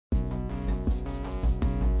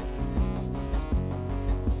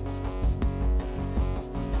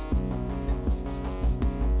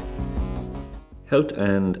Health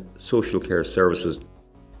and social care services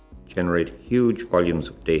generate huge volumes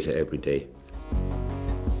of data every day.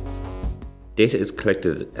 Data is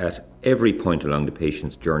collected at every point along the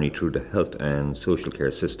patient's journey through the health and social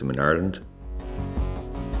care system in Ireland,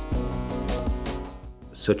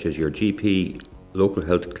 such as your GP, local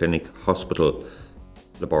health clinic, hospital,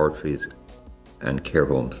 laboratories and care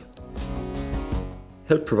homes.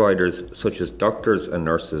 Health providers such as doctors and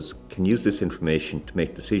nurses can use this information to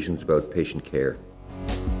make decisions about patient care.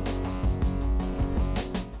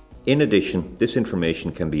 In addition, this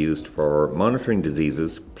information can be used for monitoring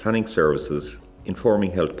diseases, planning services,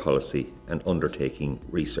 informing health policy and undertaking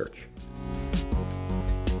research.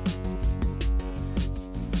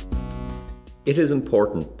 It is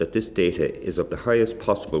important that this data is of the highest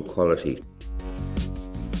possible quality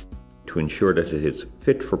to ensure that it is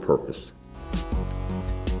fit for purpose.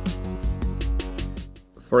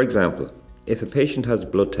 For example, if a patient has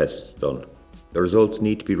blood tests done, the results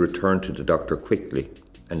need to be returned to the doctor quickly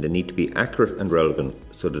and they need to be accurate and relevant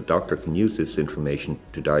so the doctor can use this information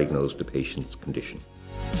to diagnose the patient's condition.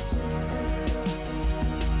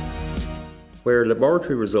 Where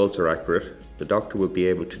laboratory results are accurate, the doctor will be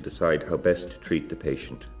able to decide how best to treat the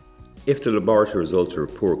patient. If the laboratory results are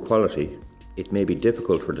of poor quality, it may be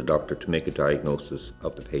difficult for the doctor to make a diagnosis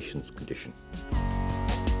of the patient's condition.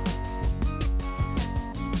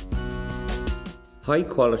 High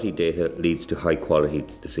quality data leads to high quality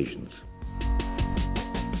decisions.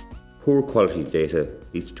 Poor quality data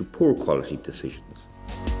leads to poor quality decisions.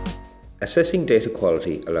 Assessing data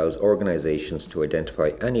quality allows organisations to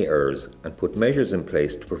identify any errors and put measures in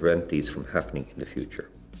place to prevent these from happening in the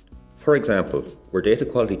future. For example, where data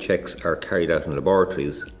quality checks are carried out in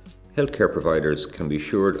laboratories, healthcare providers can be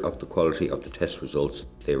assured of the quality of the test results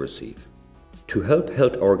they receive. To help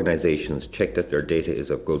health organisations check that their data is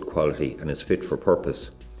of good quality and is fit for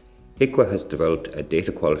purpose, HIQA has developed a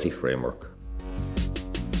data quality framework.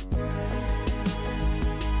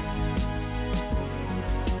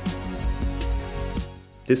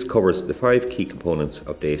 This covers the 5 key components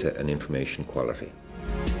of data and information quality.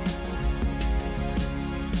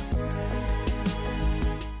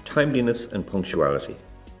 Timeliness and punctuality.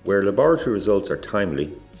 Where laboratory results are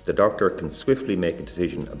timely, the doctor can swiftly make a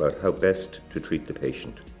decision about how best to treat the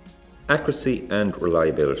patient. Accuracy and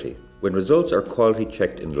reliability. When results are quality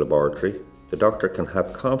checked in the laboratory, the doctor can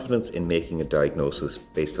have confidence in making a diagnosis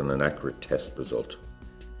based on an accurate test result.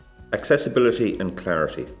 Accessibility and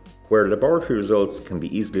clarity. Where laboratory results can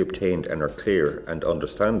be easily obtained and are clear and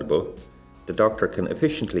understandable, the doctor can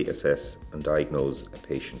efficiently assess and diagnose a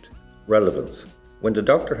patient. Relevance. When the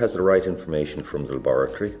doctor has the right information from the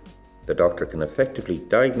laboratory, the doctor can effectively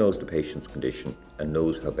diagnose the patient's condition and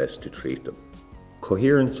knows how best to treat them.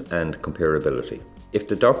 Coherence and comparability. If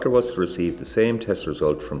the doctor was to receive the same test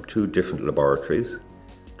result from 2 different laboratories,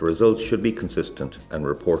 the results should be consistent and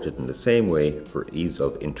reported in the same way for ease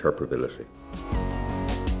of interpretability.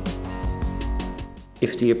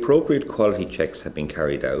 If the appropriate quality checks have been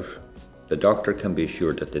carried out, the doctor can be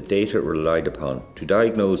assured that the data relied upon to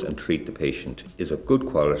diagnose and treat the patient is of good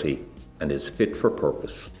quality and is fit for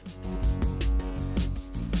purpose.